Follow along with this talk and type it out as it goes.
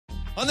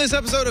On this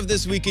episode of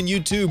This Week in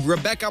YouTube,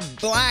 Rebecca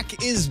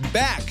Black is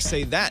back.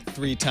 Say that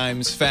 3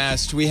 times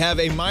fast. We have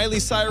a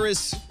Miley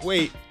Cyrus,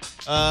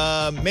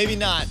 maybe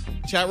not,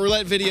 chat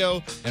roulette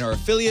video, and our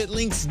affiliate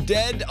links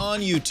dead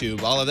on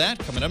YouTube. All of that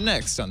coming up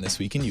next on This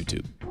Week in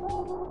YouTube.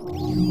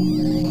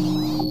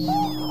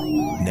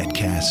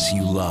 Netcasts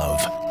you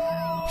love.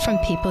 From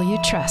people you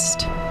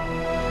trust.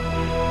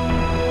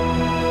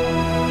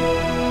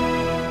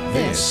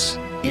 This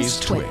is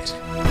Twit.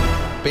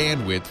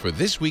 Bandwidth for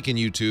This Week in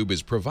YouTube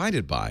is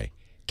provided by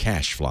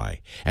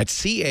CacheFly at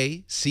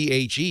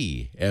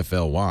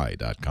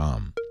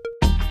CacheFly.com.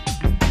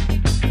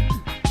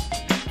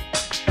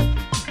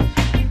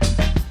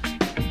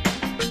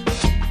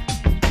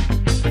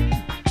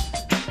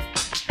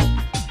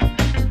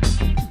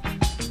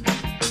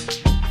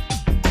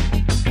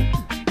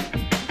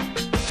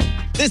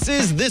 This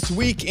is This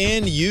Week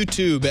in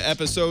YouTube,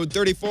 episode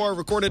 34,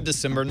 recorded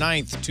December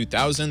 9th,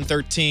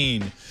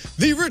 2013.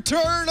 The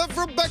return of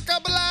Rebecca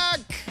Black!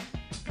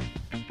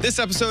 This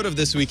episode of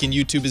This Week in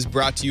YouTube is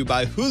brought to you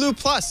by Hulu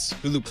Plus.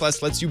 Hulu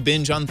Plus lets you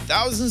binge on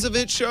thousands of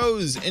hit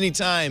shows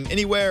anytime,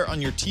 anywhere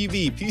on your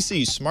TV,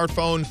 PC,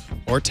 smartphone,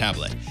 or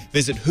tablet.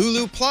 Visit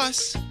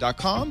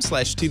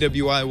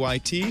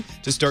huluplus.com/TWIYT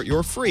to start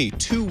your free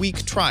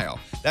 2-week trial.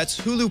 That's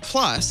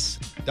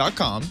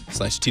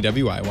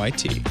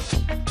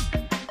huluplus.com/TWIYT.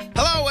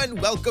 Hello and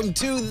welcome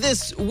to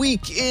This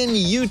Week in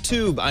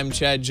YouTube. I'm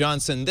Chad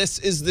Johnson. This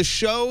is the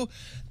show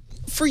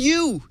for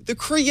you, the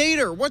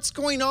creator. What's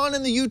going on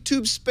in the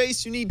YouTube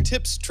space? You need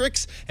tips,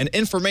 tricks, and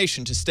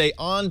information to stay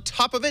on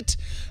top of it.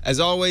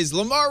 As always,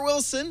 Lamar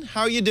Wilson,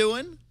 how you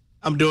doing?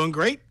 I'm doing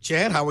great.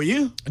 Chad, how are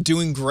you?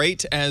 Doing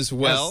great as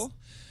well.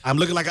 Yes. I'm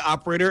looking like an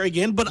operator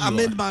again, but I'm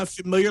in my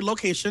familiar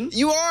location.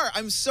 You are.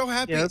 I'm so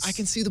happy. Yes. I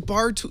can see the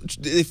bar.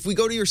 If we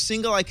go to your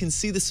single, I can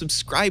see the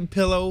subscribe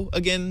pillow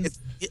again.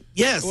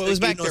 Yes. Well, it was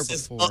back there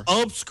before.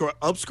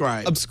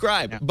 Upscribe.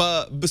 Subscribe. Yeah.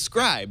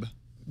 Bescribe.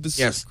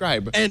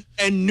 Subscribe. And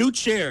new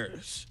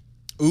chairs.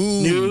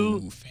 Ooh.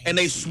 New. And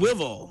they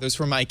swivel. Those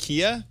from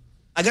IKEA?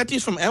 I got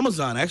these from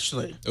Amazon,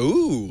 actually.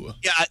 Ooh.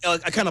 Yeah,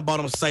 I kind of bought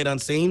them sight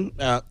unseen,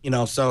 But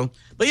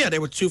yeah, they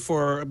were 2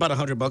 for about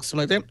 $100, something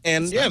like that.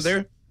 And that's yeah, nice.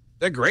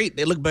 they're great.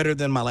 They look better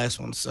than my last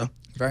ones, so.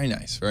 Very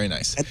nice, very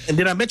nice. And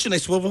did I mention they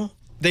swivel?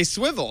 They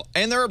swivel,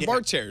 and there are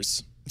bar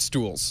chairs,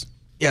 stools.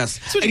 Yes.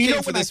 That's what you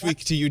came for This Week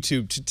to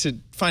YouTube to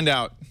find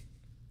out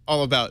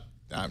all about.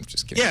 I'm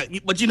just kidding. Yeah,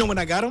 but you know when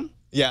I got them?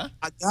 Yeah?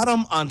 I got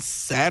them on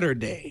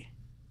Saturday.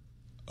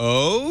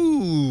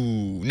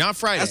 Oh, not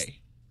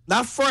Friday.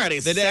 Not Friday,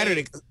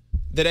 Saturday.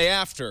 The day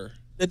after.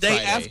 The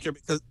day Friday. after,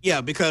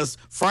 because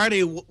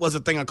Friday was a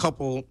thing a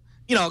couple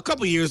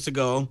years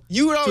ago.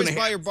 You would always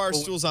buy your bar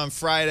stools on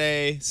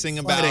Friday, sing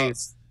about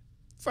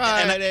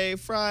Friday,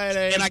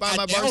 and I buy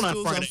my got bar down on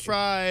stools on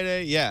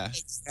Friday. Yeah.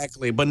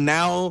 Exactly. But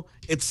now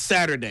it's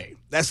Saturday.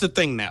 That's the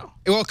thing now.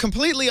 Well,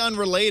 completely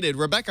unrelated,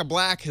 Rebecca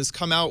Black has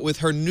come out with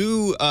her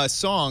new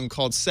song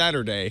called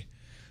Saturday.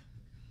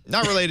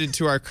 Not related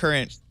to our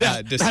current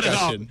discussion. Not at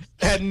all. It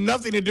had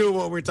nothing to do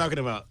with what we're talking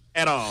about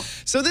at all.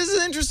 So this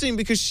is interesting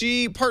because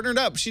she partnered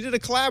up. She did a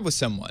collab with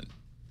someone.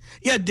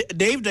 Yeah,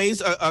 Dave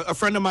Days, a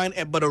friend of mine,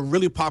 but a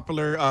really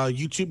popular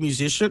YouTube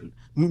musician.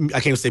 I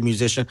can't say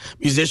musician,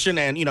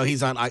 and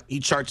he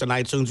charts on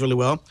iTunes really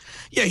well.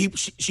 Yeah,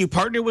 she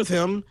partnered with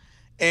him,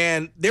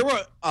 and there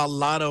were a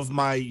lot of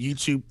my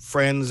YouTube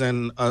friends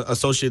and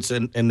associates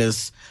in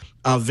this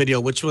video,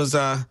 which was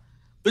it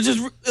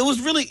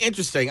was really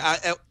interesting.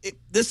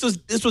 This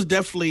was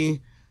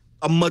definitely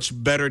a much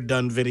better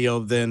done video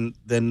than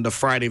the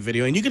Friday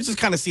video, and you can just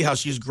kind of see how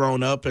she's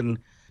grown up and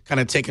kind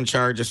of taking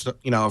charge of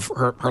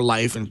her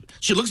life, and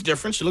she looks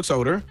different. She looks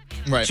older.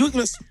 Right. She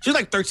was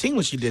like 13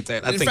 when she did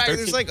that. In fact,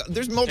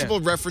 there's multiple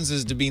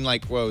references to being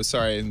like, whoa,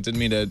 sorry, I didn't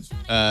mean to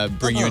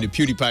bring you into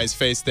PewDiePie's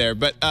face there,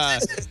 but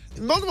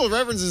multiple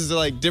references to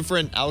like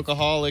different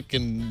alcoholic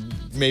and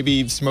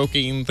maybe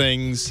smoking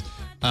things.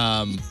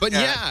 But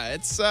yeah,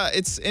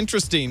 it's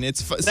interesting.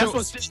 That's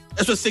what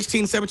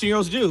 16,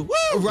 17-year-olds do.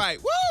 Woo! Right.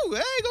 Woo!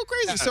 Hey, go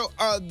crazy. Yeah. So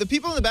the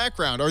people in the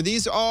background, are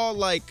these all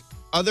like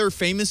other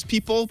famous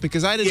people?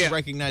 Because I didn't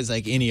recognize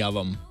like any of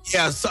them.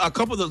 Yeah, so a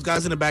couple of those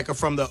guys in the back are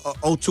from the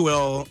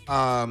O2L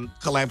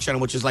collab channel,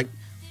 which is like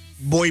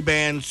boy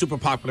band, super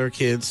popular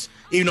kids,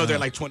 even though they're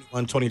like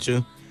 21,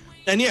 22.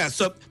 And yeah,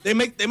 so they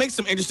make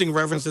some interesting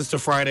references to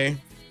Friday.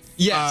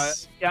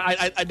 Yes.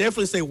 I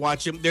definitely say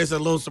watch it. There's a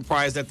little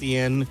surprise at the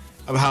end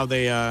of how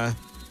they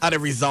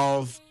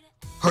resolve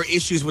her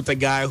issues with the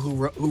guy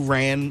who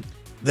ran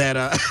that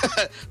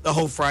the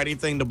whole Friday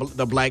thing,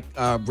 the black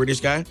British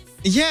guy.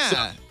 Yeah.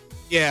 So,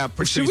 yeah.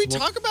 Should we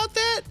talk about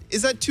that?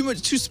 Is that too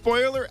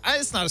spoiler?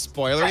 It's not a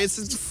spoiler. I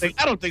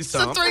don't think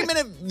so. It's a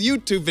 3-minute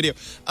YouTube video.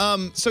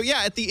 So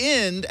yeah, at the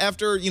end,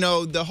 after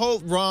the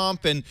whole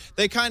romp, and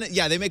they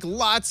they make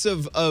lots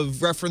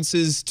of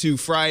references to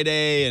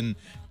Friday, and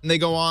they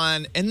go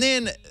on, and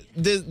then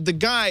the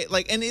guy,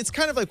 and it's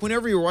kind of like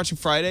whenever you're watching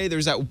Friday,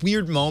 there's that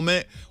weird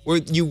moment where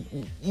you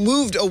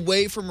moved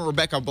away from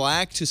Rebecca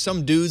Black to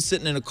some dude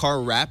sitting in a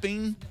car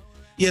rapping.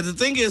 Yeah, the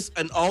thing is,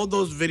 in all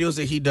those videos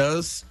that he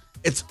does,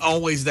 it's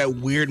always that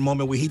weird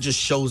moment where he just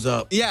shows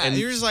up. Yeah, and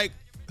you're just like,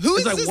 who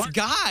is like, this what?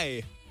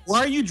 guy? Why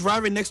are you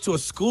driving next to a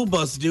school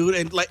bus, dude?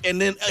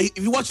 And then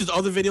if you watch his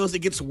other videos, it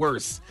gets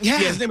worse. Yeah.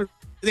 His name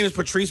is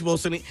Patrice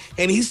Wilson,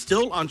 and he's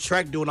still on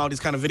track doing all these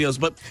kind of videos.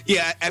 But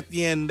yeah, at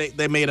the end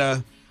they made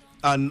a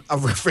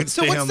reference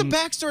to him. So what's the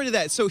backstory to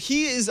that? So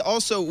he is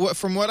also,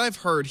 from what I've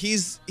heard,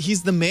 he's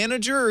the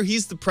manager or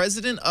he's the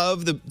president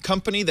of the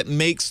company that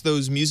makes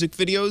those music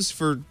videos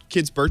for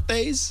kids'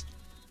 birthdays?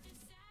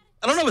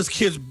 I don't know if it's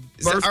kids'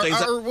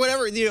 birthdays or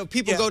whatever. You know,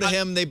 people go to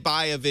him, they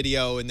buy a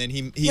video, and then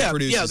he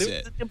produces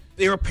it.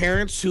 There are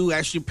parents who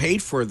actually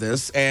paid for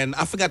this, and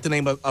I forgot the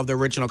name of the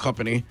original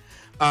company.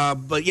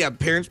 But yeah,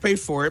 parents paid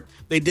for it.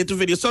 They did the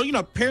video. So, you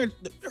know,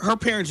 her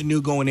parents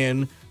knew going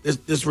in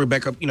this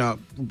Rebecca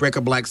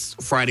Black's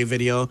Friday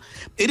video.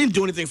 They didn't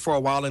do anything for a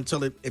while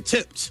until it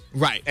tipped.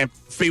 Right. And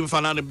people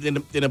found out,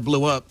 then it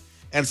blew up.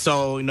 And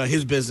so, you know,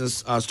 his business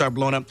started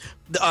blowing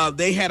up.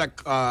 They had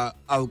a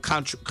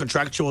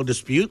contractual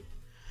dispute,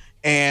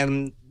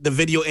 and the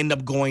video ended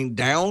up going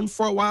down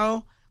for a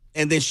while.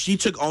 And then she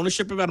took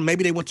ownership of it.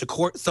 Maybe they went to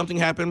court. Something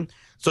happened.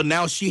 So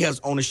now she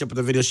has ownership of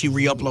the video. She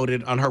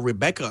re-uploaded on her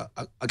Rebecca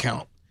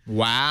account.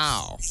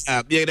 Wow.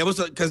 Yeah, that was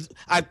because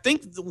I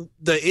think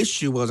the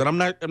issue was, and I'm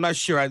not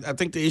sure. I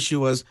think the issue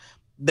was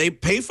they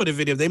paid for the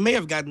video. They may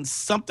have gotten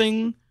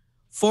something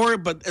for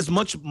it, but as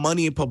much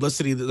money and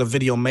publicity that the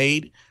video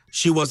made,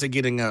 she wasn't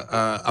getting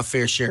a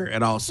fair share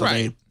at all. So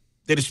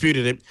they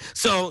disputed it.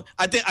 So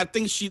I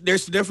think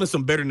there's definitely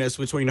some bitterness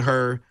between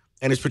her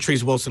and this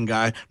Patrice Wilson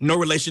guy. No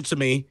relation to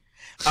me.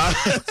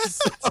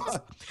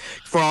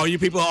 For all you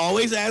people who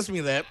always ask me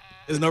that,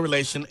 there's no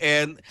relation.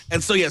 And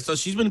so yeah, so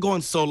she's been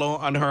going solo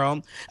on her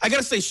own. I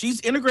gotta say,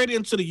 she's integrated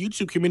into the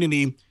YouTube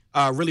community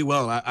really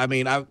well. I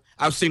mean,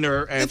 I've seen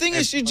her. The thing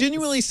is, she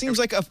genuinely seems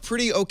like a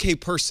pretty okay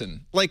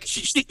person. Like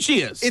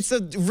she is. It's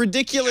a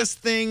ridiculous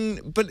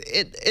thing, but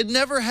it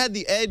never had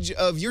the edge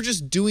of you're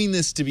just doing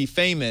this to be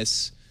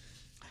famous.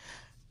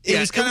 It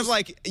was kind of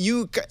like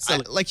you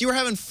were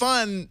having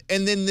fun,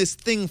 and then this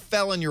thing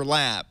fell in your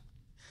lap.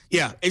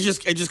 Yeah, it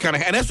just kind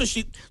of, and that's what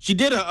she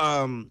did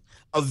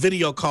a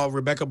video called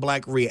Rebecca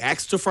Black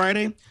Reacts to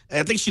Friday. And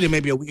I think she did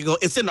maybe a week ago.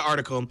 It's in the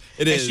article.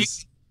 It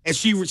is.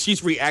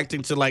 She's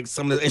reacting to like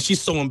some of the, and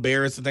she's so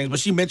embarrassed and things. But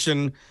she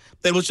mentioned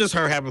that it was just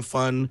her having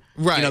fun.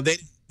 Right. You know, they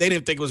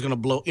didn't think it was gonna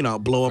blow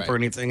up or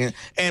anything.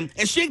 And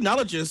she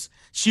acknowledges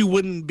she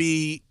wouldn't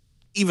be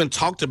even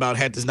talked about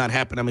had this not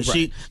happened. I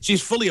mean,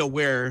 she's fully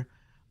aware,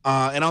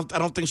 and I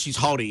don't think she's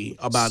haughty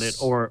about it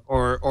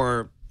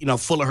or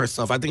full of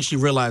herself. I think she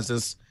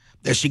realizes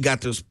that she got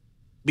this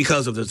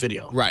because of this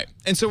video. Right.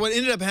 And so what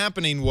ended up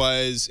happening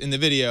was in the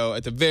video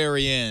at the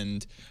very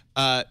end,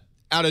 out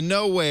of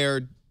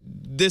nowhere,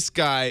 this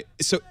guy,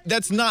 so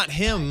that's not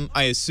him,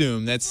 I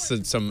assume. That's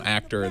some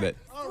actor that.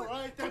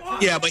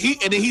 Yeah, but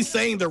he's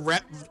saying the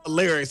rap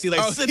lyrics. He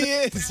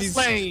is.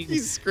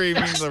 He's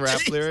screaming the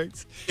rap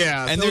lyrics.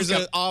 Yeah. And there's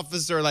an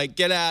officer like,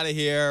 get out of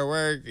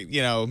here.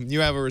 You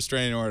have a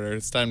restraining order.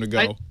 It's time to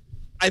go.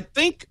 I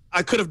think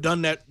I could have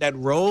done that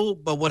role,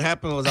 but what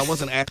happened was I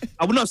wasn't asked.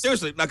 No,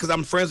 seriously, not because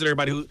I'm friends with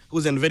everybody who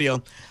was in the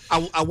video.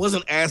 I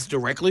wasn't asked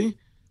directly.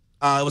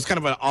 It was kind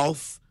of an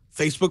off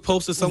Facebook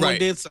post that someone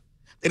did. So,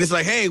 and it's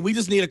like, hey, we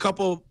just need a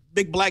couple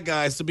big black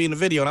guys to be in the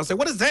video. And I said,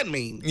 what does that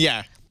mean?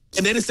 Yeah.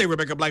 And they didn't say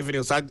Rebecca Black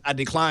video, so I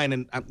declined.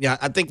 And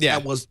I think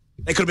that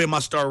could have been my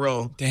star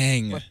role.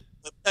 Dang. But,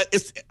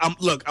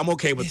 I'm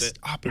okay with it.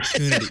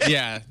 Opportunity.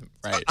 Yeah,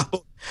 right.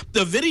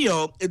 The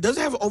video, it does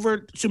have over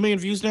 2 million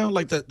views now.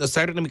 Like the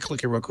Saturday, let me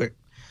click it real quick.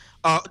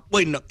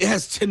 Wait, no, it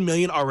has 10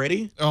 million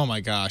already. Oh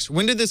my gosh,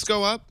 when did this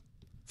go up?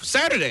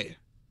 Saturday.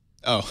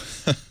 Oh,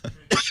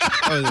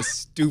 that was a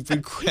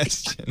stupid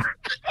question.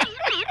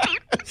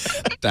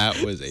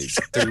 That was a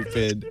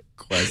stupid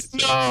question.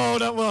 No,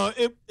 that was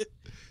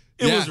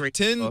it was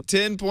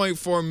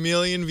 10.4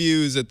 million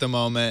views at the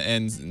moment,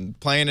 and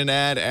playing an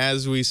ad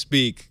as we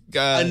speak.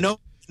 No,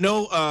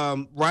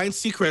 Ryan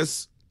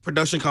Seacrest's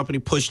production company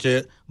pushed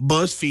it.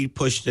 BuzzFeed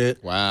pushed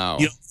it. Wow.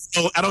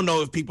 So I don't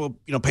know if people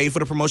pay for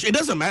the promotion. It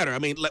doesn't matter. I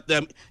mean, let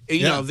them.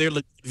 If they're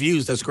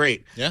views, that's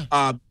great. Yeah.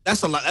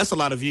 That's a lot. That's a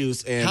lot of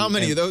views. And how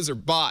many of those are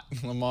bought,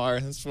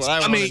 Lamar? That's what I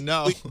want to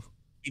know.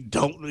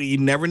 You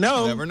never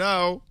know. Never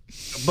know.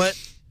 But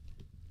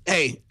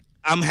hey,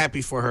 I'm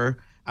happy for her.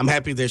 I'm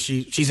happy that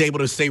she's able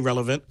to stay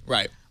relevant.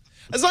 Right.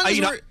 As long as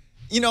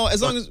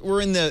as long as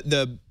we're in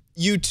the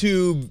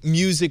YouTube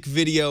music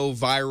video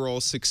viral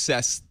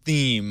success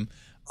theme.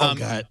 Oh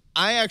God.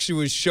 I actually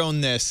was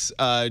shown this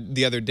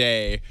the other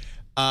day.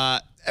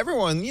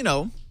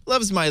 Everyone,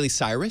 loves Miley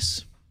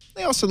Cyrus.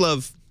 They also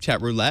love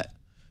chat roulette.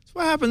 So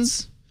what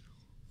happens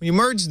when you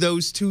merge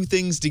those two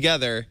things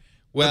together?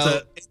 Well,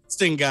 that's an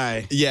interesting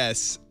guy.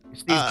 Yes.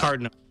 Steve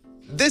Cardinal.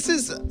 This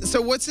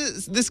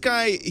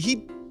guy,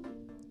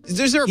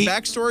 is there a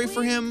backstory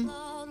for him?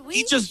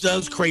 He just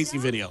does crazy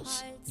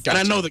videos. Gotcha. And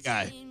I know the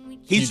guy.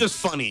 He's just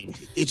funny.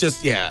 It's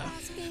just, yeah.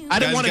 I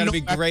didn't want to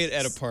be great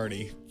at a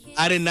party.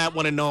 I did not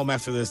want to know him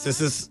after this.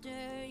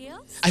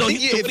 I think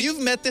if you've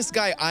met this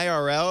guy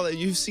IRL,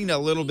 you've seen a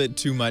little bit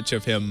too much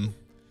of him.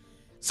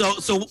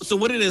 So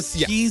what it is?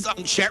 Yeah. He's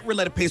on chat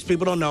roulette page.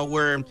 People don't know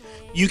where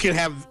you can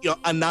have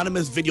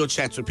anonymous video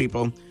chats with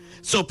people.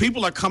 So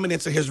people are coming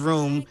into his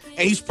room and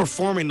he's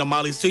performing the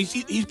Molly. So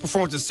he's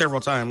performed this several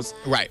times.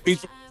 Right.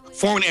 He's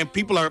performing and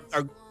people are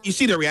you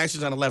see their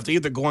reactions on the left. They're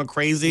either going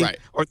crazy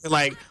or they're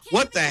like,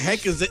 "What the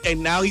heck is it?"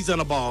 And now he's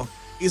on a ball.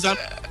 He's on.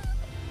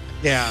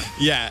 Yeah.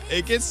 Yeah.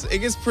 It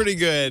gets pretty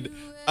good.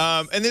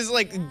 And there's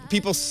like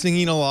people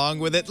singing along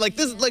with it. Like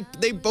this,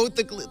 like they look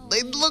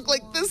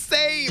like the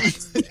same.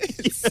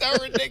 It's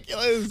so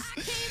ridiculous.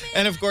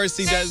 And of course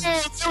he does.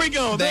 There we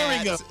go. That, there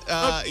we go.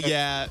 Okay.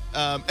 Yeah.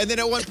 And then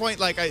at one point,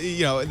 like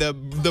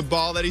the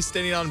ball that he's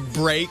standing on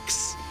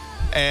breaks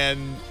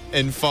and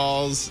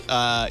falls.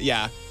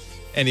 Yeah.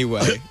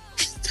 Anyway.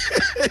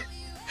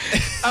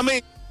 I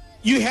mean,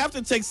 you have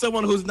to take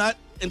someone who's not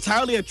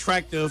entirely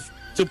attractive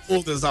to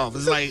pull this off.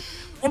 It's like,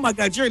 oh my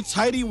God, you're in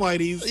tighty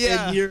whities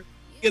and you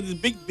have this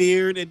big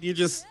beard and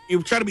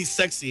you're trying to be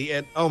sexy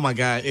and oh my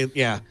God,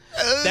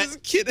 That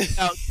kid.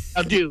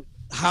 Now, dude,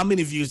 how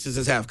many views does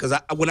this have? Because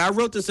when I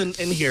wrote this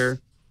in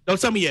here,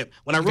 don't tell me yet.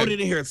 When I wrote it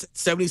in here, it's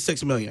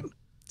 76 million.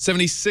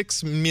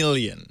 76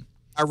 million.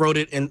 I wrote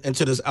it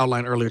into this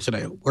outline earlier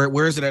today.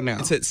 Where is it at now?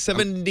 It's at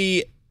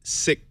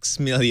 76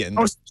 million.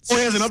 Oh,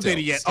 it hasn't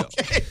updated yet. Still.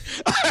 Okay.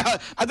 I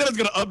thought it was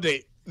going to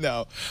update.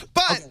 No.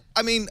 But,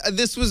 I mean,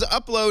 this was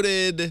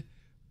uploaded.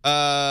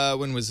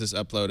 When was this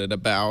uploaded?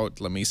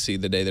 About, let me see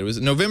the day that it was.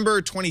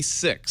 November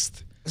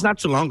 26th. It's not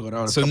too long ago,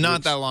 though. So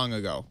not that long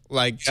ago.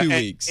 Like 2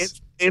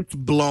 weeks. It's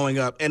blowing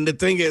up. And the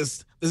thing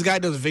is, this guy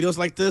does videos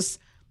like this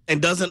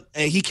and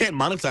he can't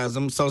monetize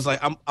them. So it's like,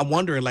 I'm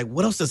wondering, like,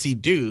 what else does he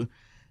do?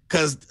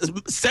 Because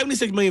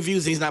 76 million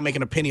views, he's not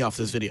making a penny off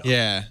this video.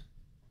 Yeah.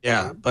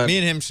 Yeah. But me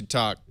and him should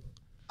talk.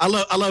 I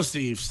love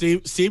Steve.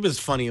 Steve is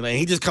funny. Like,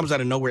 he just comes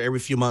out of nowhere every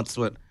few months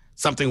with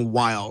something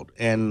wild.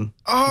 And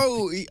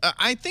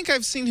I think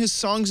I've seen his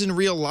songs in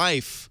real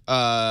life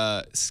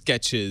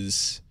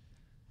sketches.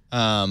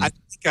 I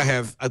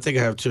think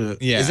I have too.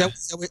 Yeah.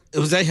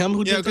 Was that him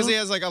who did because he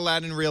has like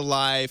Aladdin Real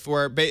Life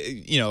or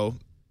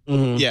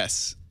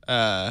yes.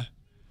 Where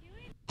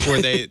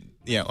they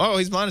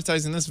he's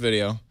monetizing this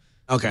video.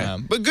 Okay.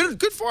 But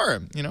good for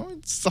him.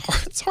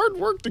 It's hard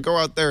work to go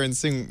out there and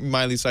sing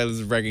Miley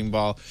Cyrus's Wrecking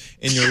Ball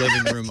in your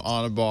living room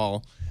on a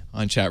ball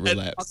on chat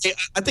roulette. Okay,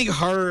 I think it's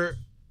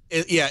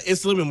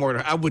a little bit more.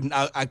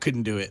 I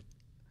couldn't do it.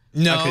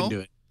 No. I couldn't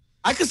do it.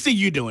 I could see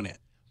you doing it.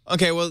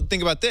 Okay, well,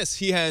 think about this.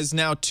 He has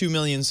now 2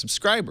 million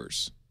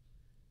subscribers.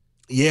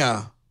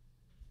 Yeah.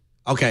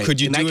 Okay.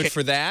 Could you do it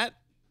for that?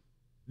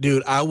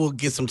 Dude, I will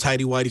get some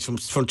tidy whities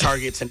from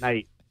Target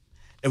tonight.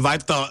 If I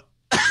thought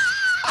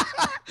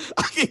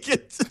I could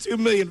get to 2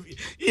 million.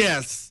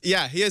 Yes.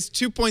 Yeah, he has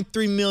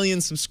 2.3 million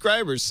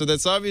subscribers, so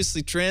that's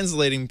obviously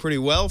translating pretty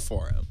well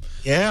for him.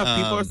 Yeah,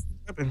 people are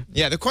subscribing.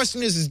 Yeah, the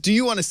question is do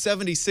you want a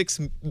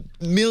 76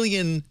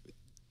 million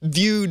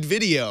viewed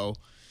video?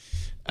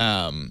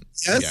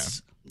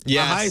 Yes.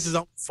 Yeah. The highest is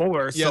on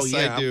 4. Yes, so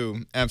yeah, I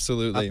do.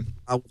 Absolutely.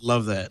 I would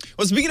love that.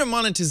 Well, speaking of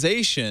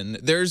monetization,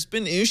 there's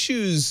been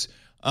issues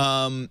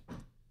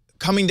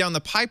coming down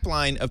the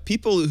pipeline of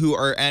people who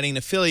are adding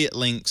affiliate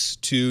links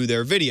to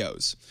their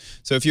videos.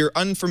 So if you're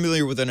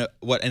unfamiliar with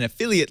what an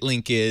affiliate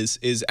link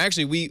is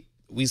actually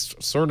we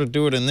sort of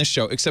do it in this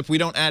show, except we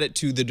don't add it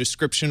to the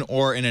description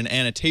or in an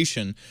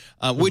annotation,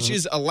 which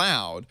is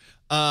allowed.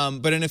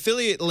 But an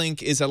affiliate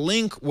link is a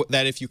link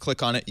that if you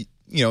click on it,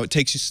 it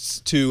takes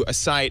you to a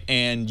site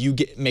and you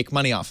make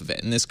money off of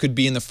it. And this could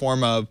be in the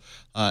form of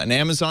an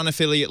Amazon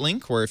affiliate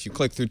link, where if you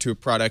click through to a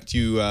product,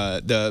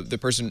 the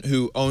person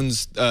who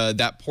owns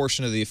that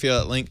portion of the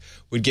affiliate link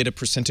would get a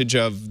percentage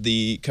of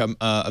the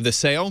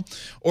sale.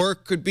 Or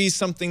it could be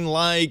something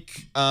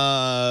like,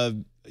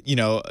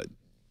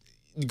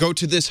 go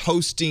to this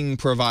hosting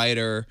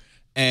provider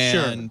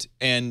and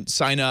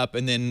sign up,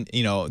 and then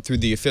through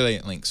the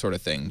affiliate link sort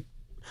of thing.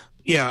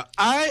 Yeah,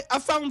 I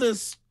found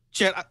this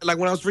chat, like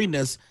when I was reading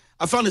this,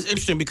 I found this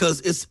interesting because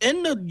it's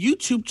in the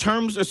YouTube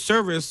terms of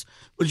service,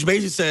 which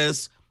basically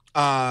says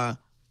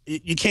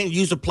you can't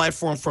use the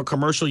platform for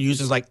commercial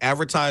uses like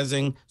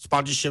advertising,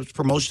 sponsorships,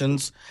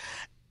 promotions,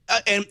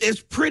 and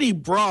it's pretty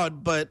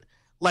broad. But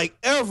like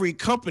every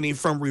company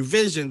from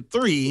Revision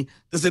 3,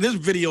 they said this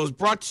video is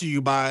brought to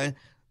you by.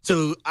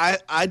 So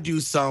I do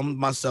some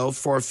myself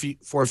for a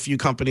few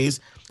companies.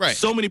 Right.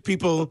 So many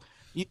people,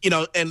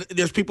 and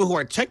there's people who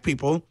are tech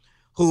people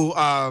who,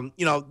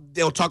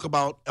 they'll talk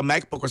about a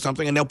MacBook or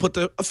something, and they'll put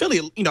the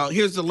affiliate,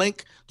 here's the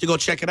link to go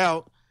check it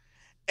out.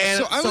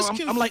 And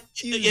I'm like,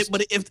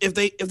 but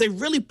if they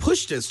really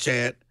push this,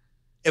 Chad,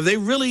 if they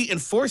really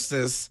enforce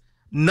this,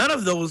 none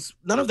of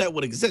that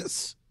would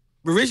exist.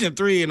 Revision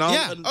 3 and all.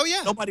 Yeah. Oh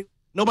yeah.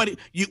 Nobody.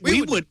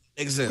 We wouldn't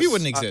exist. We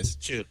wouldn't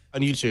exist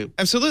on YouTube.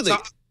 Absolutely. So,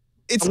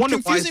 it's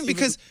confusing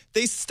because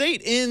they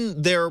state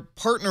in their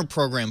partner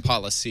program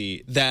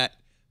policy that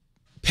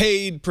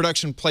paid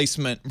production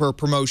placement or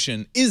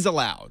promotion is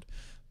allowed.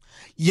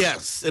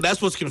 Yes, and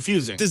that's what's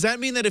confusing. Does that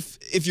mean that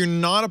if you're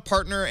not a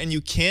partner and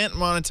you can't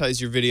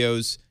monetize your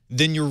videos,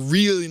 then you're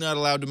really not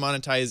allowed to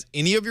monetize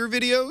any of your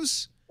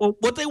videos? Well,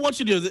 what they want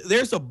you to do,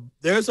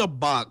 there's a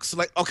box.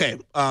 Like, okay,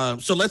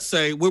 so let's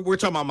say we're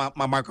talking about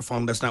my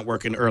microphone that's not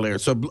working earlier.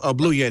 So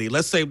Blue Yeti.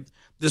 Let's say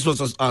this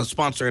was a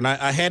sponsor, and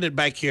I had it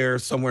back here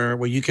somewhere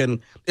where you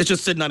can. It's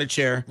just sitting on a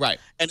chair, Right?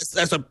 And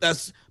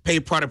that's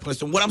paid product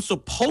placement. What I'm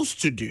supposed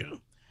to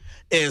do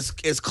is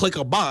click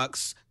a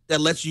box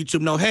that lets YouTube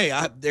know, hey,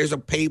 there's a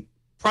paid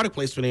product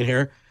placement in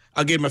here.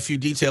 I'll give them a few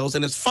details,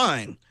 and it's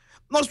fine.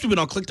 Most people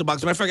don't click the box.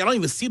 As a matter of fact, I don't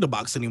even see the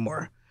box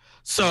anymore.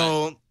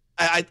 So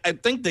I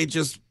think they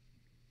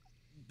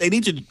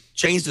need to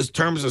change the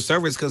terms of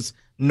service because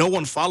no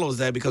one follows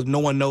that because no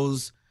one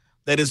knows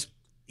that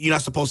you're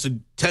not supposed to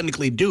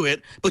technically do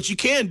it, but you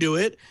can do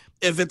it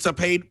if it's a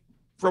paid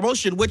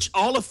promotion, which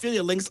all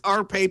affiliate links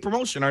are paid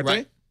promotion, aren't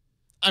they?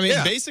 I mean,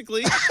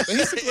 basically.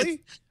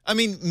 I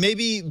mean,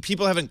 maybe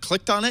people haven't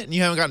clicked on it and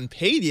you haven't gotten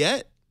paid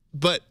yet,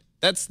 but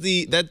that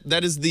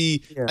is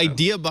the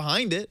idea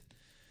behind it.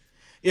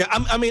 Yeah,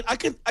 I mean, I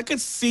could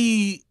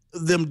see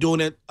them doing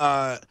it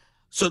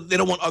so they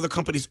don't want other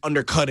companies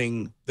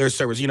undercutting their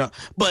service, you know.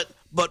 But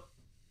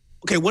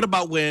okay, what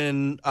about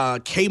when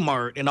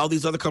Kmart and all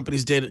these other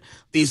companies did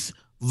these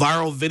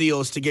viral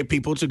videos to get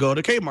people to go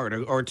to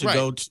Kmart or to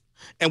go to,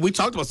 and we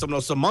talked about some of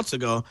those some months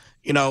ago,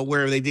 you know,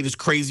 where they did this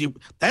crazy.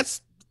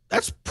 That's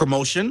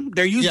promotion.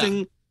 They're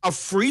using a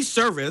free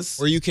service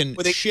where you can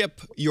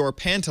ship your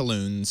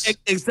pantaloons.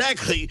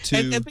 Exactly.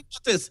 And think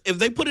about this: if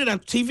they put it on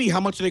TV, how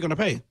much are they going to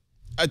pay?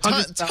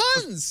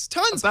 Tons.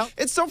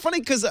 It's so funny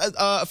because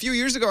a few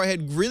years ago, I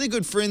had really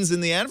good friends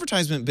in the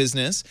advertisement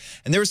business,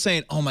 and they were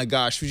saying, oh my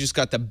gosh, we just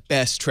got the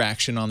best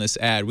traction on this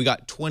ad. We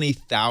got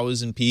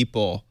 20,000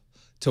 people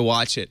to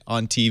watch it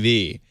on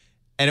TV.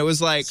 And it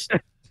was like,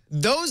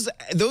 those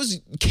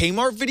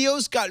Kmart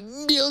videos got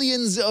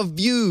millions of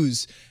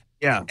views.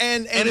 Yeah.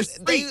 And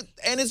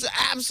it's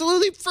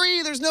absolutely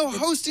free. There's no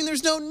hosting.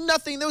 There's no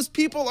nothing. Those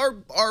people are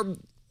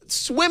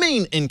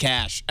swimming in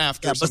cash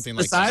after something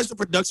like that. Besides the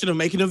production of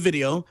making a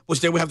video, which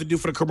they would have to do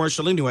for the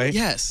commercial anyway.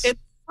 Yes. It's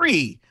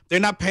free.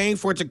 They're not paying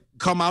for it to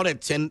come out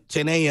at 10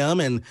 a.m.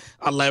 and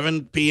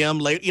 11 p.m.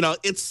 late. You know,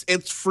 it's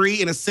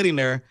free and it's sitting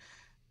there.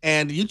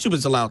 And YouTube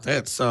has allowed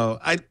that. So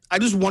I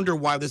just wonder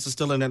why this is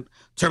still in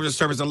terms of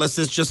service, unless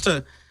it's just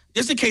in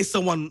case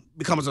someone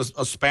becomes a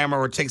spammer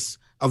or takes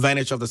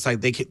advantage of the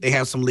site, they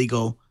have some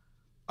legal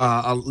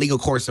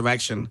course of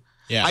action.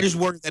 Yeah. I just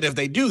worry that if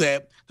they do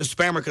that, the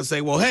spammer could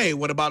say, well, hey,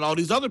 what about all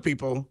these other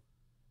people?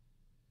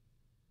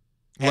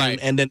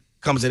 And then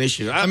comes an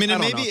issue. I mean,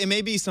 it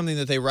may be something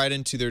that they write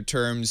into their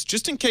terms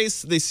just in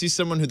case they see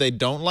someone who they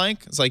don't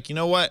like. It's like, you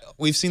know what?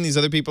 We've seen these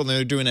other people and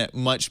they're doing it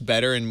much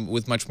better and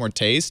with much more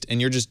taste, and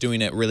you're just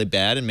doing it really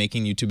bad and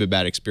making YouTube a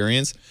bad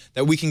experience,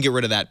 that we can get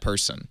rid of that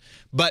person.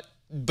 But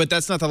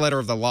that's not the letter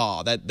of the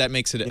law. That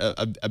makes it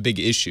a big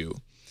issue.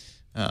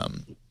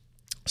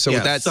 So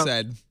with that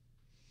said...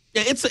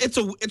 Yeah,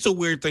 it's a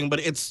weird thing,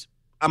 but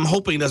I'm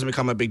hoping it doesn't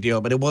become a big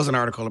deal. But it was an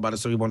article about it,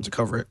 so we wanted to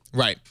cover it.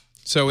 Right.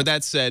 So with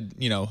that said,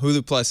 you know,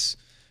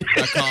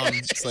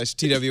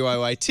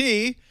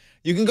 huluplus.com/TWIYT,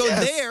 you can go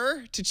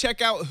there to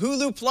check out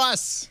Hulu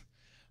Plus.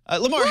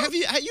 Lamar,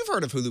 you've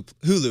heard of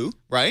Hulu,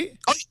 right?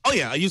 Oh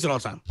yeah, I use it all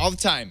the time. All the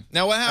time.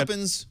 Now, what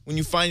happens when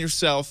you find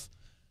yourself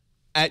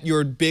at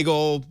your big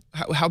old?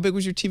 How big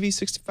was your TV?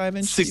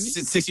 65-inch TV?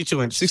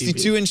 62-inch.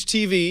 62-inch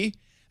TV.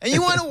 And you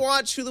want to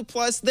watch Hulu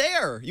Plus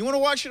there. You want to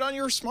watch it on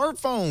your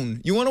smartphone.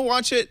 You want to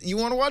watch it. You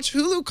want to watch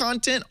Hulu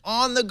content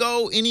on the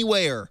go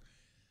anywhere.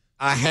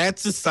 I had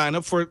to sign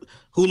up for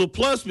Hulu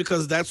Plus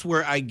because that's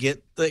where I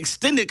get the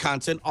extended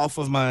content off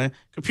of my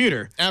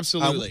computer.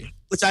 Absolutely.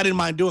 Which I didn't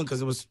mind doing because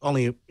it was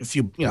only a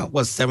few, $7,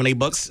 $8?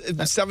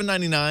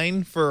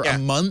 $7.99 for a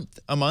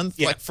month.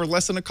 Yeah. Like for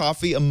less than a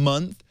coffee a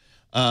month.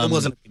 It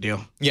wasn't a big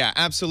deal. Yeah,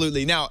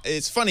 absolutely. Now,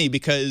 it's funny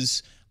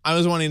because I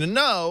was wanting to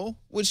know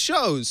which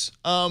shows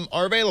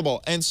are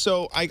available. And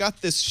so I got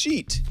this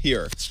sheet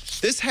here.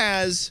 This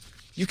has,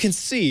 you can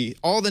see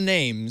all the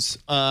names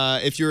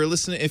if you're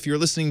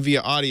listening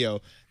via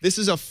audio. This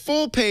is a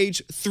full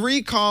page,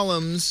 3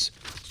 columns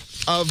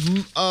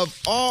of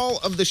all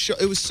of the show.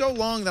 It was so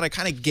long that I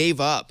kind of gave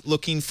up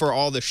looking for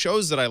all the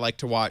shows that I like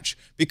to watch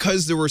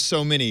because there were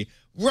so many.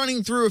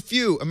 Running through a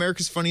few: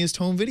 America's Funniest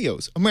Home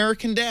Videos,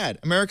 American Dad,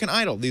 American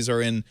Idol. These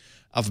are in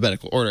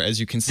alphabetical order,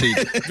 as you can see.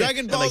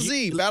 Dragon Ball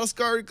Z,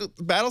 Battlestar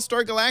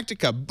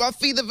Galactica,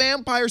 Buffy the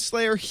Vampire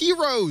Slayer,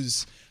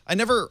 Heroes. I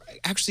never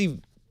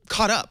actually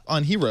caught up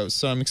on Heroes,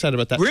 so I'm excited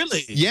about that.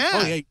 Really? Yeah.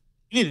 Oh, yeah. You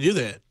need to do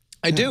that.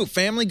 I do.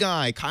 Family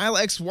Guy, Kyle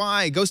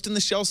XY, Ghost in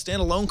the Shell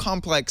Standalone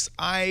Complex.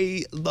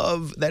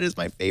 That is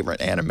my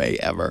favorite anime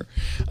ever.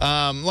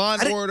 Law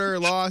and Order,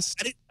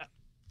 Lost.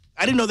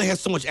 I didn't know they had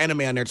so much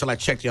anime on there until I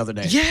checked the other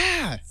day.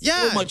 Yeah.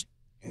 So much.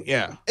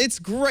 Yeah. It's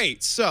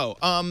great. So,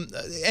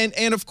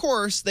 and of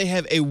course, they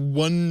have a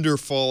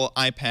wonderful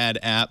iPad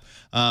app.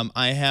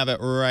 I have it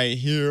right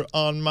here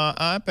on my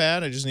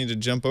iPad. I just need to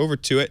jump over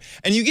to it.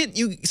 And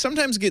you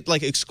sometimes get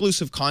like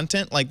exclusive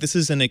content. Like this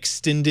is an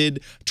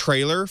extended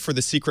trailer for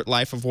The Secret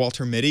Life of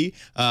Walter Mitty,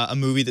 a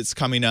movie that's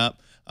coming up.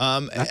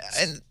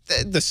 And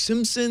The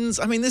Simpsons.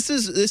 I mean, this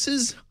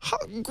is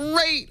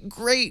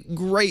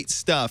great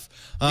stuff.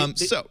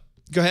 So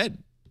go ahead.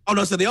 Oh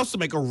no! So they also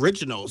make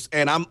originals,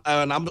 and I'm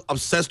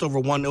obsessed over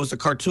one. It was a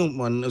cartoon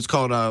one. It was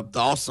called The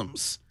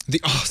Awesomes. The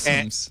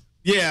Awesomes.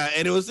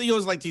 And it was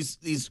like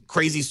these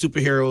crazy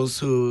superheroes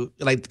who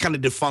like kind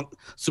of defunct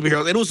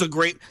superheroes. And it was a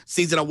great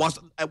season. I watched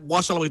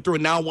all the way through,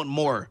 and now I want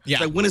more. Yeah.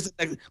 It's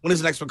like when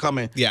is the next one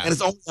coming? Yeah. And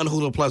it's only on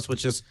Hulu Plus,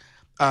 which is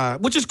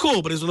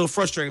cool, but it's a little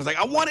frustrating. It's like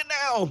I want it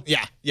now.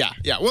 Yeah.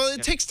 Well,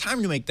 it takes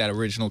time to make that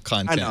original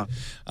content. I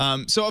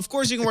know. So of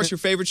course you can watch your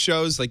favorite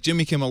shows like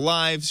Jimmy Kimmel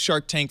Live,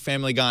 Shark Tank,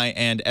 Family Guy,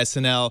 and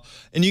SNL,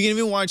 and you can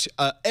even watch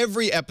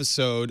every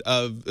episode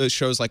of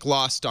shows like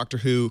Lost, Doctor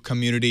Who,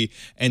 Community,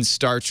 and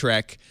Star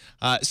Trek.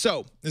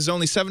 So this is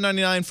only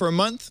 $7.99 for a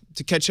month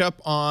to catch up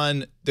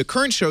on the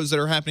current shows that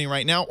are happening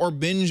right now or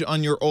binge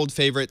on your old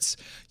favorites.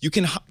 You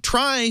can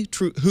try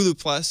Hulu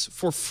Plus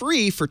for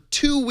free for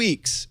 2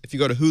 weeks if you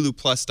go to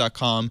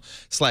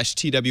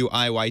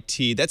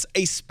huluplus.com/TWIYT. That's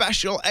a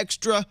special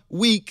extra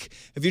week.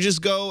 If you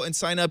just go and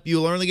sign up,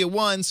 you'll only get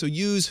one. So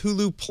use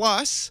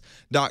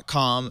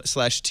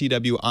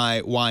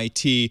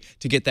huluplus.com/TWIYT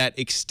to get that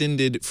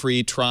extended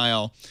free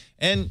trial.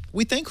 And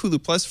we thank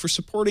Hulu Plus for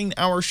supporting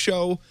our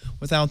show.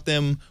 Without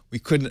them, we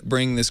couldn't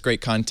bring this great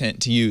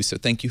content to you. So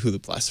thank you,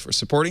 Hulu Plus, for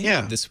supporting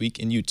This Week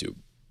in YouTube.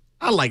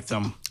 I like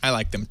them. I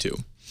like them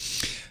too.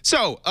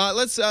 So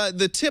let's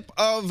the tip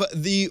of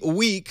the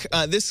week.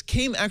 This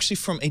came actually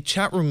from a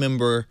chat room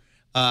member.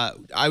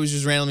 I was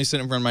just randomly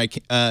sitting in front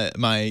of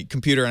my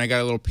computer, and I got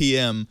a little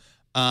PM.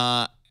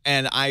 And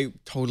I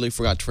totally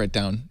forgot to write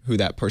down who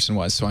that person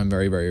was. So I'm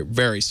very, very,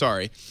 very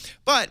sorry.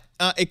 But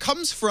it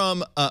comes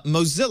from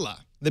Mozilla,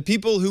 the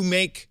people who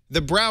make the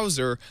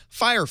browser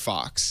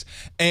Firefox.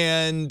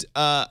 And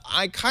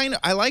I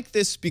like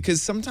this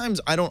because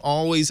sometimes I don't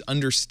always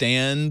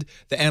understand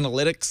the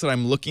analytics that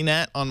I'm looking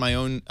at on my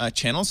own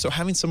channel. So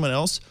having someone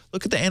else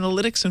look at the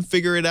analytics and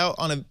figure it out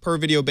on a per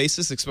video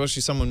basis,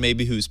 especially someone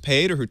maybe who's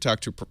paid or who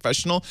talked to a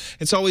professional,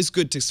 it's always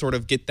good to sort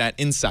of get that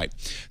insight.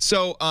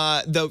 So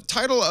the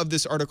title of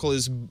this article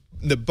is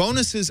The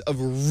Bonuses of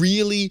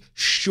Really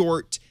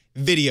Short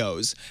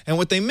Videos. And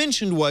what they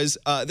mentioned was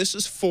this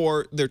is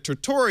for their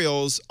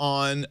tutorials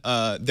on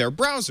their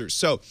browsers.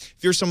 So if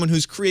you're someone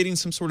who's creating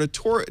some sort of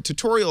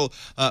tutorial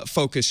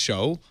focus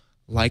show,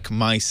 like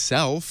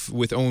myself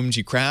with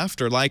OMG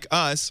Craft or like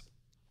us,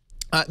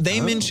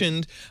 they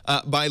mentioned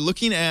by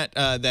looking at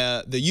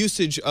the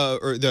usage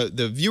or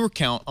the viewer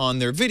count on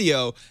their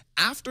video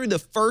after the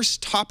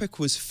first topic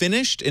was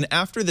finished and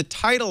after the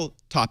title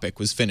topic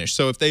was finished.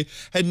 So if they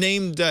had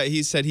named,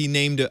 he said he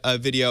named a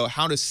video,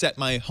 How to Set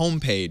My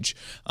Homepage.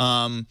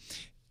 And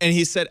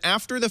he said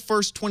after the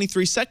first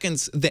 23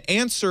 seconds, the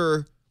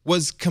answer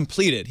was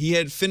completed. He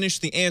had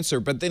finished the answer,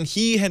 but then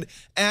he had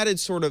added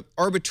sort of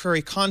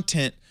arbitrary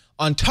content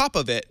on top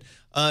of it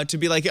to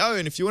be like, oh,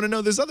 and if you want to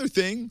know this other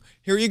thing,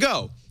 here you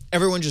go.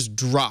 Everyone just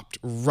dropped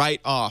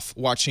right off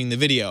watching the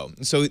video.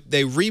 So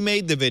they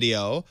remade the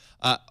video,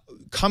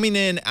 coming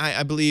in,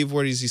 I believe,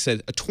 what is he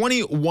said, a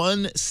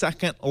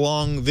 21-second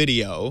long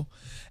video.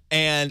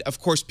 And of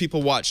course,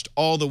 people watched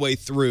all the way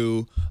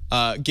through,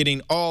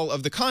 getting all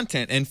of the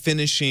content and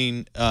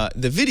finishing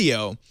the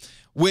video,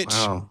 which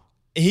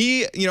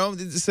he,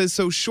 says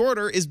so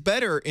shorter is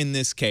better in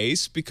this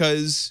case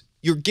because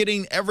you're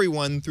getting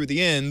everyone through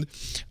the end.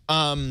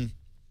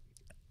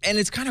 And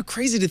it's kind of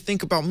crazy to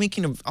think about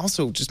making a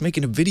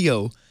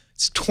video.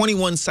 It's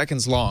 21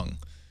 seconds long.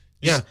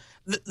 Yeah.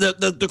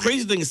 The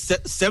crazy thing is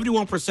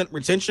 71%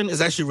 retention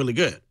is actually really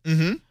good.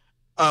 Mm-hmm.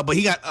 But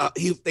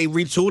they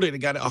retooled it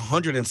and got it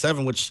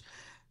 107, which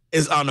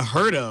is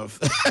unheard of.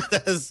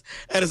 that is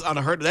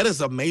unheard of. That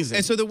is amazing.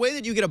 And so the way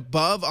that you get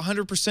above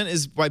 100%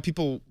 is by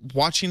people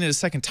watching it a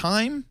second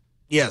time?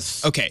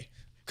 Yes. Okay.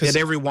 Yeah,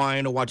 they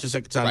rewind or watch a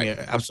second time. Right.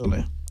 Yeah,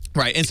 absolutely.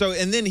 Right,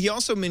 and then he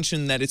also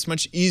mentioned that it's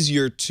much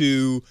easier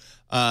to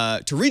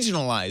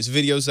regionalize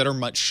videos that are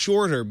much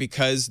shorter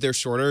because they're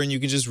shorter and you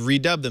can just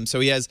redub them.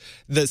 So he has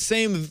the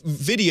same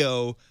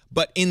video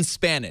but in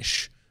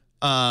Spanish,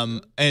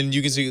 and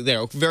you can see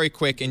there very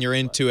quick and you're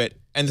into it.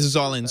 And this is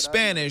all in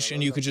Spanish,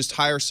 and you could just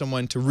hire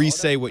someone to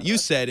re-say what you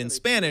said in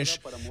Spanish.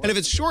 And if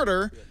it's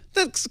shorter,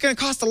 that's going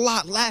to cost a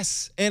lot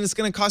less, and it's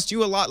going to cost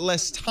you a lot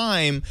less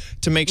time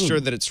to make sure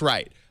that it's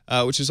right,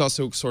 which is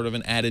also sort of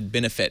an added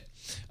benefit.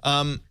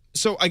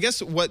 So I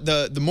guess what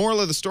the moral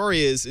of the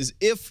story is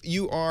if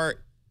you are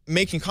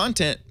making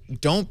content,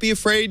 don't be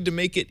afraid to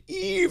make it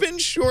even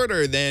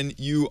shorter than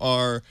you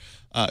are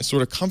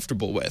sort of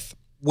comfortable with.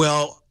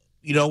 Well,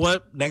 you know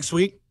what? Next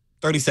week,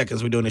 30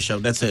 seconds, we're doing the show.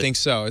 That's it. I think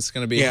so. It's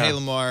going to be, hey,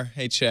 Lamar.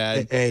 Hey,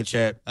 Chad. Hey,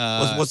 Chad.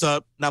 What's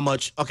up? Not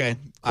much. Okay.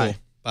 Cool.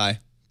 Bye.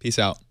 Peace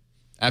out.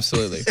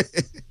 Absolutely.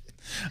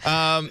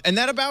 And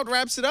that about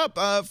wraps it up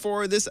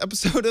for this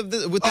episode of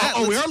the. With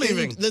that, we are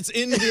leaving. Let's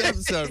end the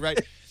episode, right?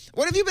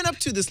 What have you been up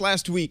to this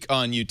last week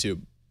on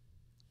YouTube?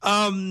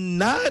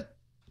 Not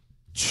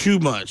too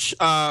much.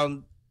 Because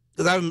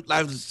I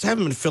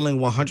haven't been feeling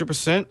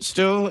 100%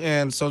 still,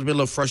 and so it's been a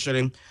little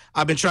frustrating.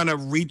 I've been trying to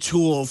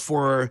retool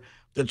for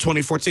the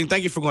 2014.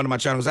 Thank you for going to my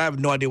channels. I have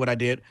no idea what I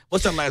did.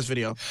 What's that last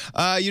video?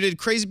 You did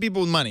Crazy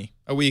People with Money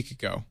a week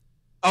ago.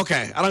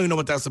 Okay, I don't even know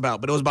what that's about,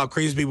 but it was about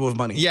crazy people with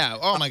money. Yeah.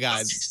 Oh my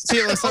God.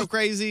 People are so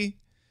crazy.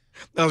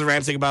 That was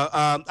ranting about.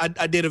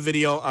 I did a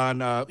video on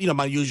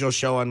my usual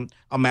show on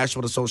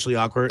Mashable to Socially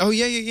Awkward. Oh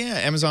yeah.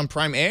 Amazon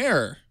Prime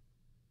Air.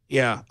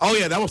 Yeah. Oh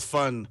yeah, that was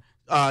fun.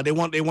 They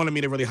wanted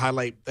me to really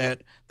highlight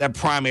that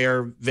Prime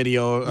Air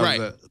video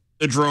of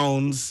the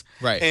drones.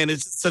 Right. And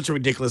it's such a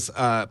ridiculous.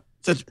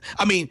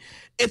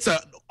 It's an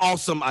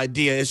awesome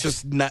idea. It's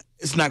just not.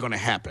 It's not going to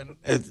happen.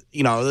 There's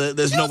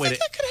no way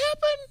that could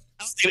happen.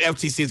 I don't think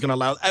FTC is going to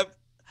allow.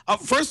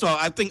 First of all,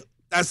 I think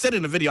I said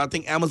in the video. I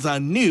think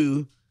Amazon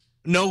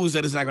knows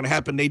that it's not going to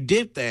happen. They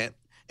did that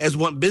as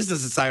one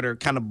Business Insider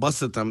kind of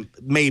busted them.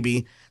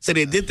 Maybe so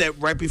they did that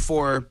right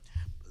before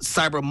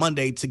Cyber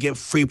Monday to get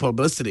free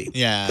publicity.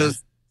 Yeah,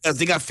 because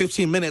they got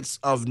 15 minutes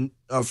of an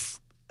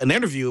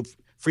interview,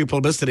 free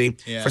publicity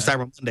for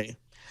Cyber Monday.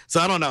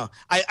 So I don't know.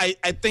 I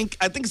think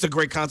it's a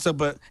great concept,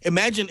 but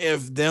imagine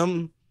if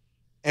them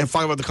and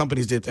 5 other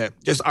companies did that.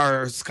 Just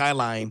our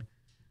skyline.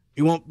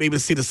 You won't be able to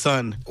see the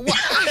sun.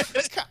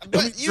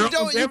 But you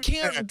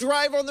can't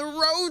drive on the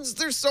roads.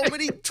 There's so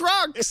many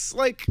trucks.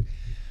 Like,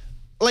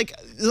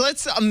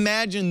 let's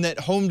imagine that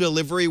home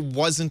delivery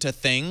wasn't a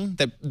thing,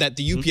 that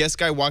the UPS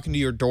guy walking to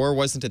your door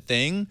wasn't a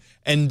thing,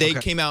 and they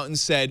came out and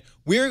said,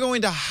 we're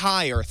going to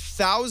hire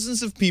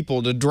thousands of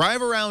people to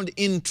drive around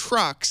in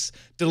trucks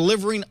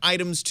delivering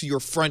items to your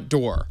front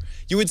door.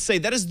 You would say,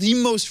 that is the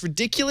most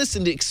ridiculous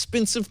and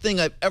expensive thing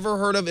I've ever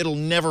heard of. It'll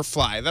never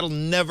fly. That'll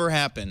never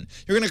happen.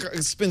 You're going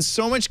to spend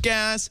so much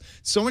gas,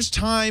 so much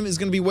time is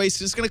going to be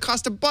wasted. It's going to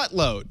cost a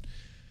buttload.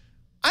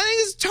 I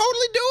think it's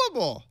totally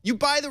doable. You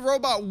buy the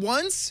robot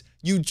once,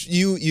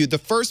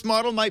 the first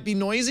model might be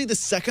noisy. The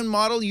second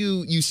model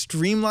you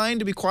streamline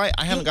to be quiet.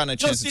 I haven't gotten a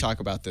chance to talk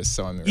about this,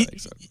 so I'm really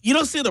excited. You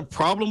don't see the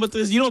problem with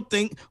this? You don't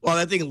think, well,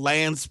 that thing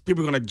lands,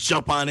 people are going to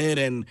jump on it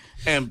and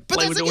but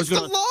play that's with against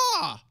the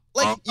law.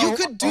 Like, you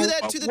could do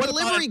that to the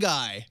delivery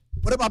guy.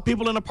 What about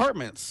people in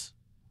apartments?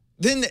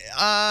 Then,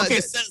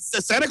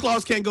 Santa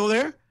Claus can't go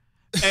there.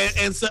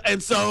 And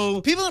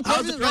so people in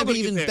apartments might be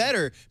even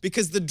better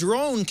because the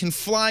drone can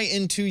fly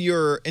into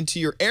your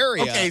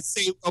area.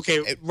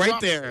 Okay,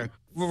 right there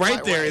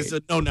is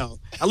a no.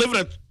 I live in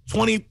a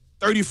 20,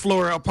 30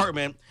 floor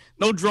apartment.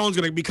 No drone's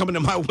gonna be coming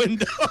to my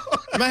window.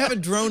 You might have a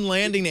drone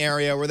landing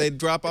area where they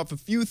drop off a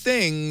few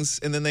things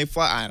and then they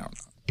fly. I don't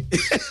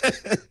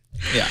know.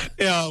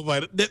 Yeah,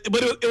 but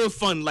it was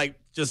fun. Like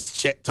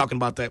just talking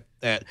about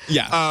that.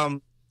 Yeah.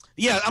 I'm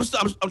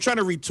trying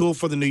to retool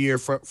for the new year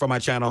for my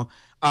channel.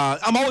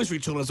 I'm always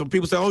retooling. So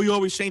people say, "Oh, you're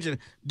always changing."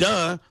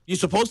 Duh, you're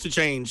supposed to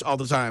change all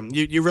the time.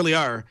 You really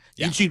are.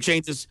 Yeah. YouTube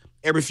changes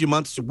every few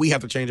months. We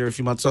have to change every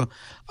few months. So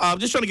I'm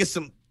just trying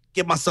to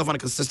get myself on a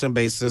consistent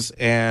basis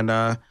and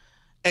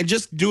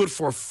just do it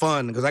for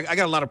fun because I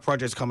got a lot of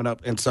projects coming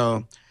up, and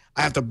so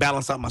I have to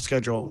balance out my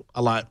schedule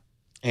a lot.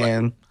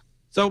 And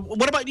so,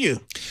 what about you?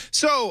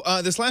 So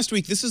this last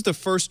week, this is the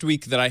first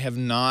week that I have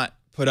not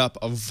put up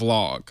a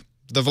vlog.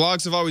 The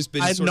vlogs have always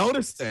been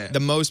the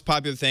most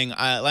popular thing.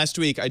 Last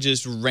week, I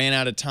just ran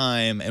out of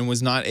time and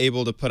was not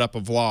able to put up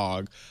a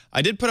vlog.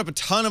 I did put up a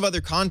ton of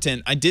other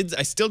content. I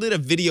still did a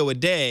video a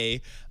day.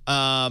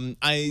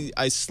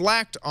 I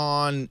slacked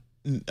on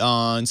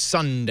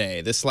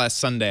Sunday. This last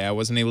Sunday, I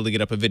wasn't able to get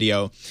up a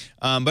video.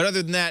 But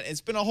other than that, it's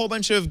been a whole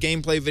bunch of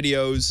gameplay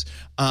videos.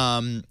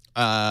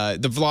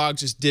 The vlog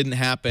just didn't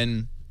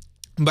happen.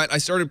 But I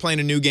started playing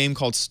a new game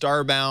called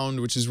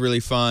Starbound, which is really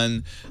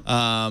fun.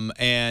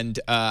 And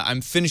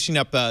I'm finishing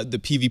up the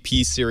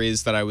PvP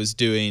series that I was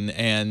doing.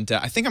 And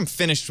I think I'm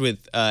finished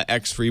with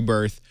X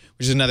Rebirth,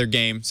 which is another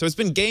game. So it's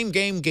been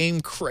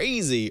game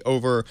crazy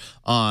over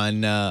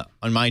on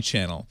my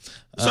channel.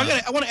 So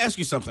I want to ask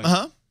you something.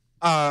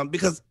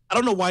 Because I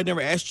don't know why I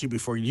never asked you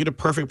before. You're the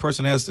perfect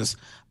person to ask this.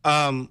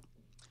 How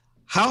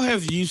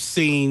have you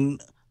seen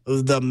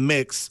the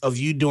mix of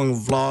you doing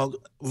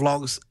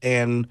vlogs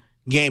and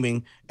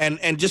gaming?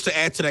 And just to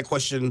add to that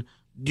question,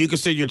 do you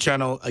consider your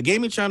channel a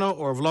gaming channel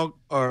or a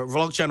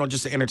vlog channel,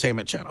 just an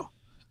entertainment channel?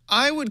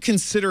 I would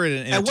consider it an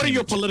entertainment. And what are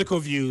your political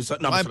views?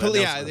 No,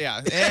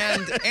 yeah.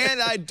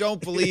 And I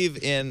don't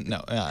believe in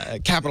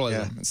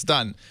capitalism. Yeah. It's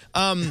done.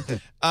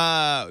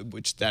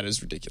 Which that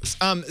is ridiculous.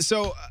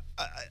 So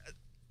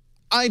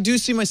I do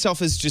see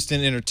myself as just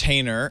an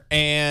entertainer,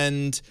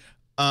 and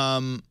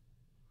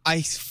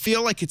I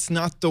feel like it's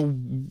not the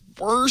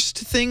worst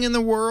thing in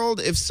the world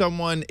if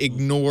someone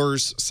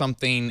ignores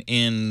something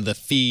in the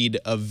feed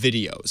of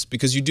videos,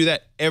 because you do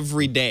that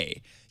every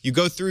day. You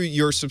go through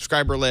your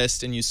subscriber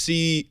list and you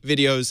see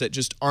videos that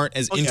just aren't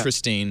as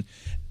interesting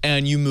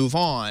and you move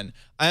on.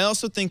 I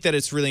also think that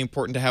it's really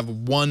important to have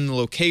one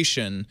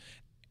location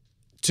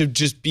to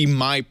just be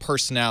my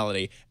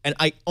personality. And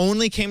I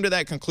only came to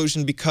that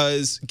conclusion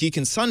because Geek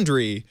and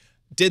Sundry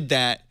did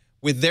that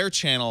with their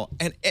channel,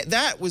 and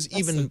that was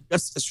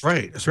that's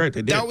right. They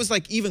did. That was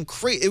like even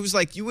crazy. It was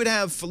like you would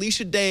have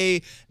Felicia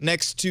Day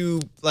next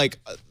to like,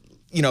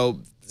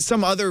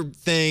 some other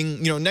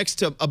thing, next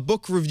to a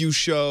book review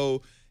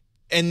show,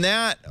 And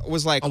that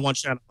was like on one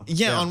channel.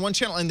 Yeah, on one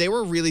channel, and they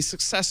were really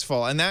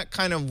successful. And that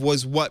kind of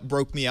was what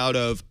broke me out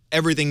of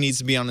everything needs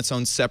to be on its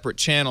own separate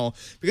channel,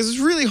 because it's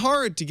really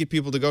hard to get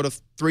people to go to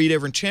 3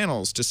 different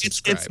channels to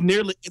subscribe.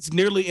 It's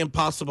nearly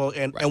impossible.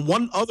 And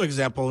one other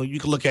example you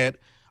can look at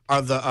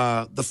are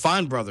the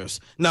Fine brothers.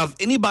 Now, if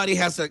anybody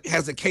has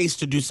a case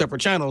to do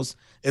separate channels,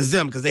 it's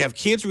them, because they have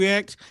Kids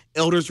React,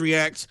 Elders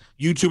React,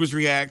 YouTubers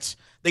React.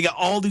 They got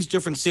all these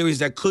different series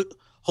that could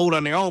hold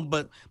on their own.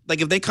 But like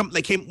if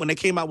when they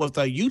came out with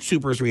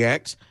YouTubers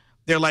React,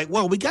 they're like,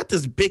 well, we got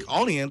this big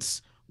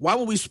audience. Why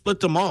would we split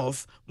them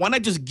off? Why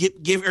not just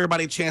give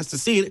everybody a chance to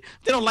see it?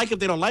 If they don't like it,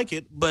 they don't like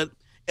it. But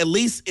at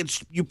least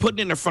you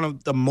putting it in front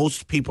of the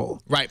most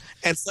people, right?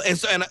 And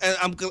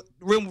I'm the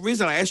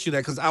reason I asked you that,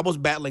 because I was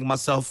battling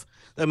myself.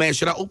 That, man,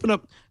 should I open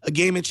up a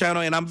gaming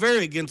channel? And I'm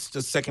very against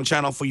the second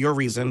channel for your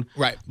reason,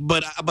 right?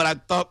 But I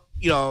thought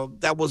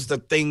that was the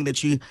thing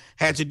that you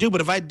had to do.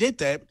 But if I did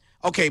that,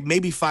 okay,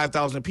 maybe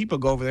 5,000 people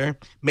go over there,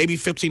 maybe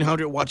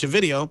 1,500 watch a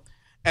video,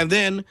 and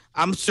then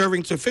I'm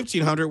serving to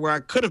 1,500 where I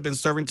could have been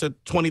serving to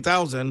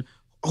 20,000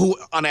 who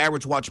on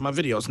average watch my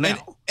videos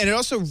now. And it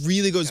also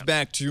really goes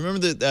back to, you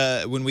remember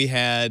that when we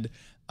had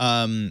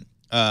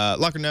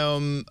Locker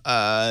Gnome,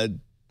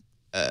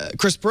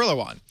 Chris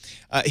Perillo on,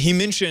 he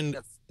mentioned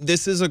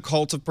this is a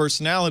cult of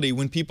personality.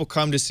 When people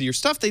come to see your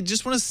stuff, they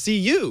just want to see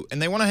you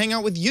and they want to hang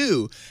out with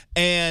you.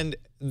 And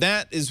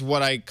that is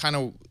what I kind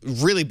of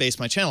really base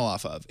my channel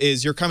off of,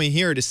 is you're coming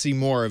here to see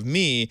more of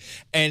me.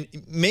 And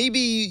maybe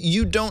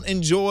you don't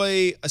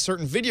enjoy a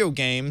certain video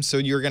game, so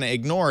you're going to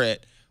ignore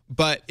it.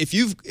 But if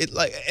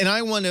and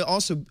I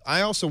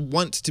also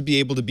want to be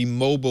able to be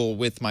mobile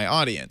with my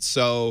audience.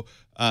 So,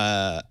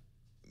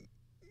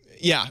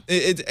 yeah,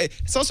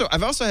 it's also,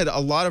 I've also had a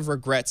lot of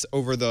regrets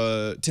over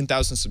the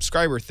 10,000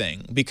 subscriber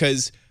thing,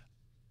 because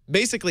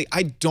basically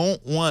I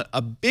don't want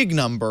a big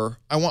number.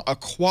 I want a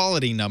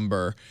quality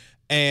number.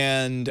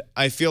 And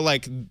I feel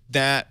like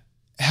that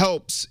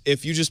helps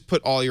if you just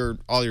put all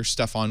your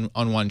stuff on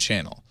one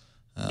channel.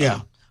 Yeah,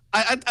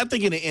 I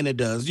think in the end it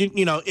does.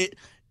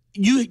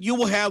 You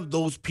will have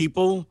those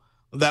people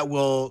that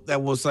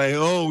will say,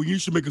 oh, you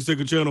should make a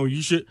second channel.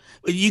 You should.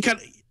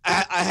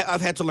 I've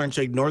had to learn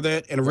to ignore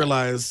that and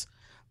realize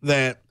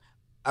that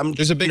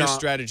there's a bigger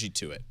strategy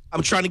to it.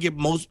 I'm trying to get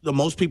the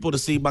most people to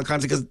see my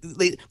content, because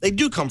they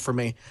do come for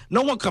me.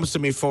 No one comes to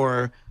me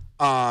for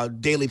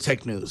daily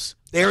tech news.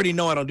 They already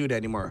know I don't do that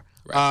anymore.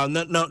 Right.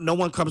 No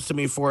one comes to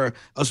me for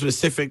a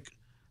specific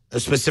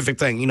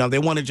thing. They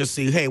want to just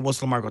see, hey,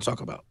 what's Lamar going to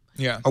talk about?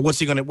 Yeah. Or what's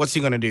he gonna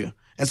do?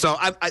 And so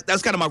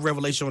that's kind of my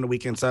revelation on the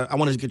weekend. So I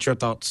wanted to get your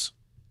thoughts.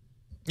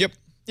 Yep.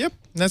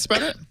 That's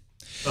about it.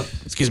 Oh,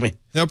 excuse me.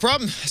 No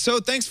problem. So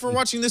thanks for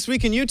watching This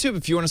Week in YouTube.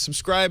 If you want to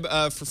subscribe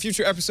for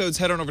future episodes,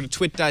 head on over to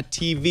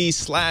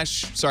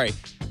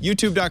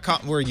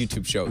youtube.com. We're a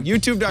YouTube show.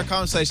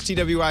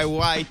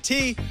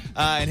 youtube.com/TWIYT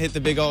and hit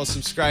the big old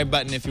subscribe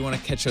button. If you want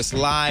to catch us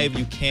live,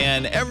 you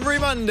can every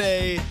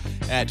Monday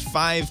at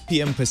 5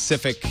 p.m.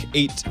 Pacific,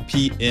 8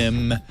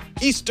 p.m.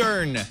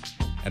 Eastern.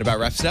 That about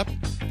wraps it up.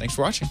 Thanks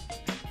for watching.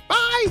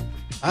 Bye.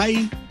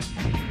 Bye.